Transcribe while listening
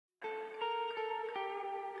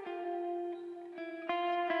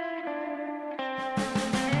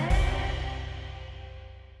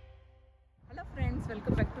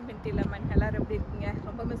எப்படி இருக்கீங்க?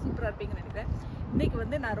 ரொம்பவே சூப்பராக இருப்பீங்கன்னு நினைக்கிறேன். இன்றைக்கி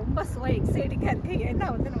வந்து நான் ரொம்ப எக்ஸைட்டிங்காக இருக்கேன். ஏன்னா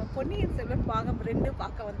வந்து நம்ம பொன்னியின் செல்வன் பாகம் 2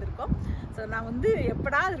 பார்க்க வந்திருக்கோம். ஸோ நான் வந்து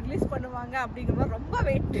எப்படா அது ரிலீஸ் பண்ணுவாங்க அப்படிங்கிற மாதிரி ரொம்ப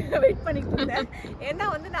வெயிட் பண்ணிட்டு இருந்தேன். ஏன்னா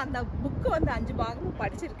வந்து நான் அந்த புக்கு வந்து 5 பாகமும்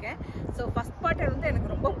படிச்சிருக்கேன். ஸோ ஃபஸ்ட் பார்ட் வந்து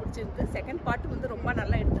எனக்கு ரொம்ப பிடிச்சிருக்கு. செகண்ட் பார்ட் வந்து ரொம்ப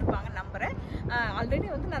நல்லா எடுத்திருப்பாங்கன்னு நம்புகிறேன். ஆல்ரெடி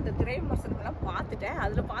வந்து நான் அந்த திரை விமர்சனங்கள்லாம் பார்த்துட்டேன்.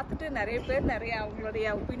 அதில் பார்த்துட்டு நிறைய பேர் அவங்களுடைய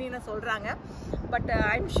ஒப்பீனியனை சொல்கிறாங்க. பட்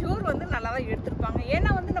ஐம் ஷூர் வந்து நல்லா தான் எடுத்திருப்பாங்க. ஏன்னா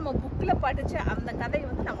வந்து நம்ம புக்கில் படித்த அந்த கதையை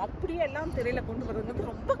வந்து நம்ம அப்படியே எல்லாம் திரையில் கொண்டு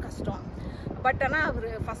வரதுங்கிறது ரொம்ப கஷ்டம். பட் ஆனால் அவர்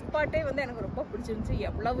ஃபஸ்ட் பார்ட்டே வந்து எனக்கு ரொம்ப பிடிச்சிருந்துச்சி.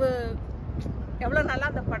 எவ்வளோ நல்லா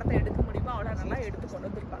அந்த படத்தை எடுக்க முடியுமோ அவ்வளோ நல்லா எடுத்து கொண்டு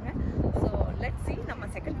வந்திருப்பாங்க. So let's see. நம்ம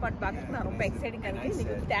செகண்ட் பார்ட் பார்க்கறதுக்கு நான் ரொம்ப எக்ஸைட்டிங்காக இருக்கேன்.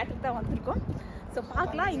 இன்றைக்கி வந்து தேட்டருக்கு தான் வந்திருக்கோம். ஸோ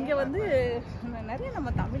பார்க்கலாம். இங்கே வந்து நிறைய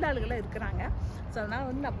நம்ம தமிழ் ஆளுகளாக இருக்கிறாங்க. ஸோ அதனால்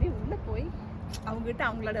வந்து நான் அப்படியே உள்ளே போய் அவங்ககிட்ட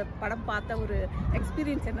அவங்களோட படம் பார்த்த ஒரு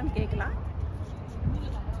எக்ஸ்பீரியன்ஸ் என்னன்னு கேட்கலாம்.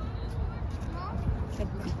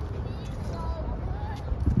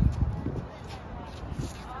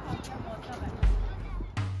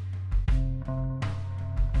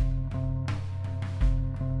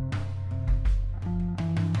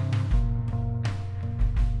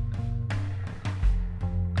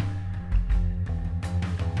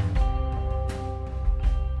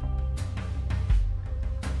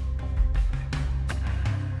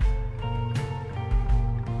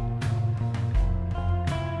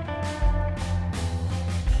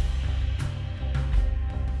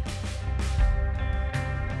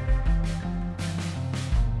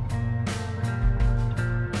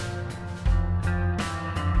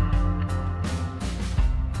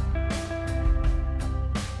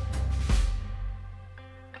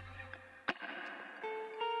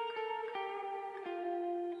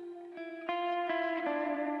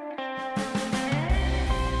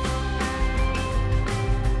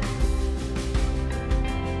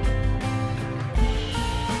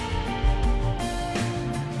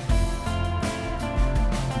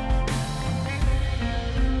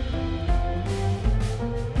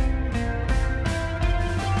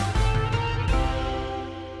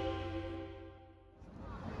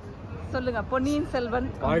 சொல்லுங்க. பொன்னியின் செல்வன்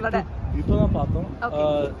இப்பதான் பார்த்தோம்.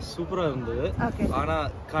 சூப்பரா இருந்தது. ஆனா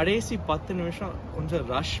கடைசி 10 நிமிஷம் கொஞ்சம்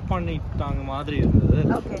ரஷ் பண்ணிட்டாங்க மாதிரி இருந்தது.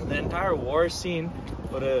 The entire war scene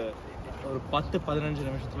ஒரு 10-15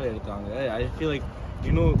 நிமிஷத்துல எடுத்தாங்க. I feel like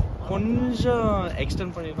கொஞ்சம்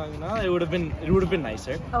extend பண்ணிருக்காங்கன்னா it would have been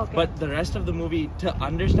nicer. But the rest of the movie, to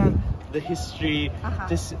understand the history,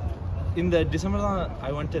 இந்த டிசம்பர் தான்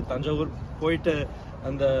I went to தஞ்சாவூர் போயிட்டு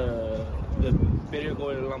அந்த பெரிய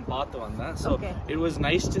கோவில் எல்லாம் பார்த்து வந்தேன். So it was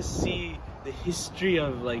nice to see the history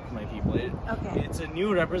of like my people. It's a new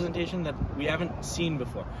representation that we haven't seen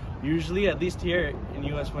before. Usually, at least here in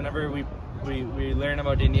US, whenever we learn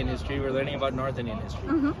about Indian history, we're learning about North Indian history.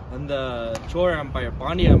 And the Chola Empire,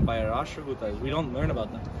 Pandya Empire, Rashtrakutas, we don't learn about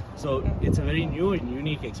them. So it's a very new and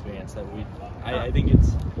unique experience that I think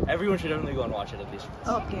everyone should definitely go and watch it at least.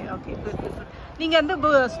 Okay, good. நீங்க அந்த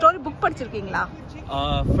story book படிச்சிருக்கீங்களா?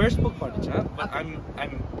 First book படிச்சேன், but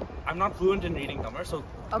I'm not fluent in reading Tamil, so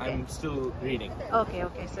I'm still reading. Okay.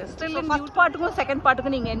 So still in first part-க்கும் second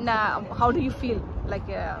part-க்கும் நீங்க என்ன, how do you feel like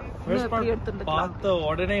first part பார்த்த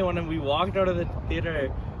உடனே when we walked out of the theater,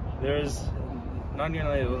 there's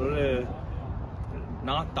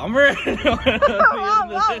நான் Tamil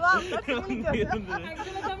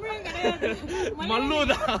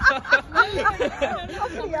மல்லுதா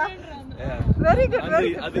very good.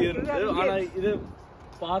 அது இருந்தது. ஆனா இது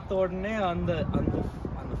பார்த்த உடனே அந்த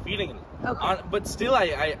feeling. But still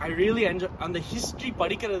I really enjoy அந்த ஹிஸ்டரி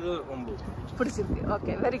படிக்கிறது ரொம்ப பிடிச்சிருக்கு.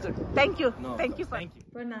 Okay, very good. Thank you.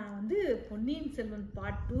 இப்போ நான் வந்து பொன்னியின் செல்வன்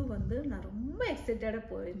பார்ட் 2 வந்து நான் ரொம்ப எக்ஸைட்டடாக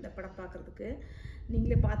போய் இந்த படம் பார்க்குறதுக்கு.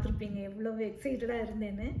 நீங்களே பார்த்துருப்பீங்க எவ்வளவு எக்ஸைட்டடாக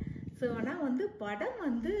இருந்தேன்னு. ஸோ ஆனால் வந்து படம்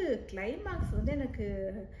வந்து கிளைமாக்ஸ் வந்து எனக்கு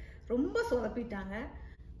ரொம்ப சொதப்பிட்டாங்க.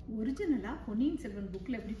 ஒரிஜினலாக பொன்னியின் செல்வன்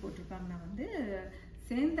புக்கில் எப்படி போட்டிருப்பாங்கன்னா வந்து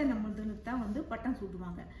சேந்தன் அமுதனுக்கு தான் வந்து பட்டம்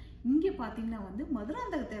சூட்டுவாங்க. இங்கே பார்த்தீங்கன்னா வந்து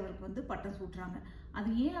மதுராந்தக தேவருக்கு வந்து பட்டம் சூட்டுறாங்க. அது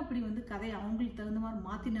ஏன் அப்படி வந்து கதையை அவங்களுக்கு தகுந்த மாதிரி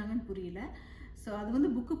மாற்றினாங்கன்னு புரியல. ஸோ அது வந்து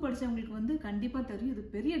புக்கு படித்தவங்களுக்கு வந்து கண்டிப்பாக தெரியும். இது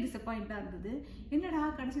பெரிய டிசப்பாயிண்ட்டாக இருந்தது. என்னடா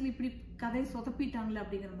கடைசியில் இப்படி கதையை சொதப்பிட்டாங்களே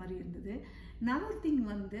அப்படிங்கிற மாதிரி இருந்தது. நதர் திங்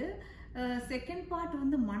வந்து செகண்ட் பார்ட்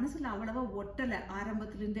வந்து மனசில் அவ்வளவா ஒட்டலை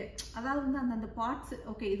ஆரம்பத்துலேருந்தே. அதாவது வந்து அந்த பார்ட்ஸ்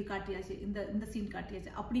ஓகே இது காட்டியாச்சு, இந்த சீன்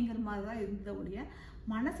காட்டியாச்சு அப்படிங்கிற மாதிரி தான் இருந்த ஒழிய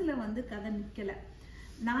மனசில் வந்து கதை நிற்கலை.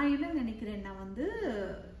 நான் என்ன நினைக்கிறேன்னா வந்து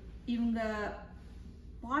இவங்க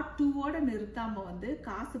பார்ட் 2ஓட நிறுத்தாமல் வந்து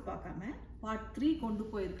காசு பார்க்காம பார்ட் 3 கொண்டு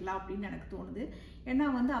போயிருக்கலாம் அப்படின்னு எனக்கு தோணுது. ஏன்னா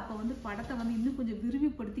வந்து அப்போ வந்து படத்தை வந்து இன்னும் கொஞ்சம்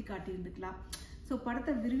விரிவுபடுத்தி காட்டியிருந்துக்கலாம். ஸோ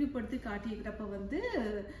படத்தை விரிவுபடுத்தி காட்டியிருக்கிறப்ப வந்து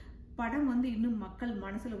படம் வந்து இன்னும் மக்கள்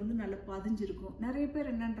மனசுல வந்து நல்லா பதிஞ்சிருக்கும். நிறைய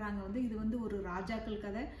பேர் என்னன்றாங்க வந்து இது வந்து ஒரு ராஜாக்கள்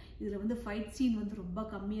கதை, இதுல வந்து ஃபைட் சீன் வந்து ரொம்ப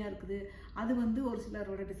கம்மியா இருக்குது, அது வந்து ஒரு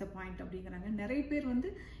சிலரோட டிசப்பாயிண்ட் அப்படிங்கிறாங்க. நிறைய பேர்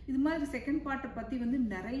வந்து இது மாதிரி செகண்ட் பார்ட்டை பத்தி வந்து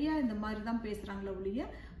நிறைய இந்த மாதிரி தான் பேசுறாங்களே ஒழிய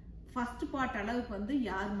ஃபர்ஸ்ட் பார்ட் அளவுக்கு வந்து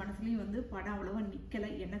யார் மனசுலையும் வந்து படம் அவ்வளவா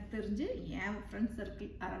நிக்கலை. எனக்கு தெரிஞ்சு என் ஃப்ரெண்ட்ஸ்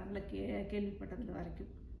சர்க்கிள் அவங்கள கேள்விப்பட்டதுல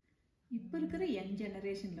வரைக்கும். இப்போ இருக்கிற யங்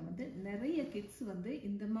ஜெனரேஷனில் வந்து நிறைய கிட்ஸ் வந்து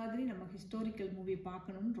இந்த மாதிரி நம்ம ஹிஸ்டாரிக்கல் மூவி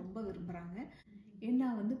பார்க்கணுன்னு ரொம்ப விரும்புகிறாங்க. ஏன்னா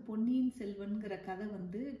வந்து பொன்னியின் செல்வன்கிற கதை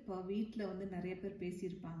வந்து இப்போ வீட்டில் வந்து நிறைய பேர்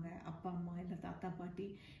பேசியிருப்பாங்க, அப்பா அம்மா இல்லை தாத்தா பாட்டி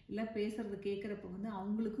இல்லை பேசுறது கேட்குறப்ப வந்து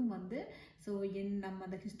அவங்களுக்கும் வந்து ஸோ நம்ம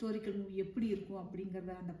அந்த ஹிஸ்டாரிக்கல் மூவி எப்படி இருக்கும்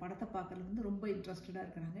அப்படிங்கிறத அந்த படத்தை பார்க்கறது வந்து ரொம்ப இன்ட்ரெஸ்டடாக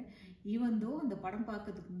இருக்கிறாங்க. ஈவந்தோ அந்த படம்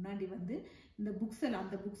பார்க்கறதுக்கு முன்னாடி வந்து இந்த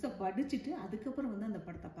அந்த புக்ஸை படிச்சுட்டு அதுக்கப்புறம் வந்து அந்த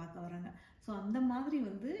படத்தை பார்க்க வராங்க. ஸோ அந்த மாதிரி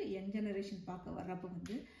வந்து யங் ஜெனரேஷன் பார்க்க வர்றப்ப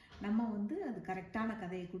வந்து நம்ம வந்து அது கரெக்டான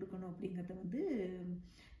கதையை கொடுக்கணும் அப்படிங்கிறது வந்து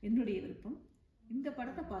என்னுடைய விருப்பம். இந்த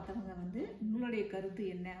படத்தை பார்த்தவங்க வந்து உங்களுடைய கருத்து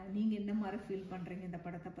என்ன, நீங்கள் என்ன மாதிரி ஃபீல் பண்ணுறீங்க இந்த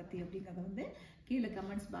படத்தை பற்றி அப்படிங்கிறத வந்து கீழே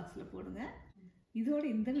கமெண்ட்ஸ் பாக்ஸில் போடுங்க. இதோட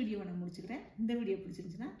இந்த வீடியோவை நான் முடிச்சுக்கிறேன். இந்த வீடியோ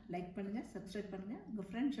பிடிச்சிருந்துச்சுன்னா லைக் பண்ணுங்கள், சப்ஸ்கிரைப் பண்ணுங்கள், உங்கள்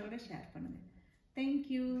ஃப்ரெண்ட்ஸோட ஷேர் பண்ணுங்கள்.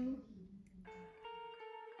 தேங்க்யூ.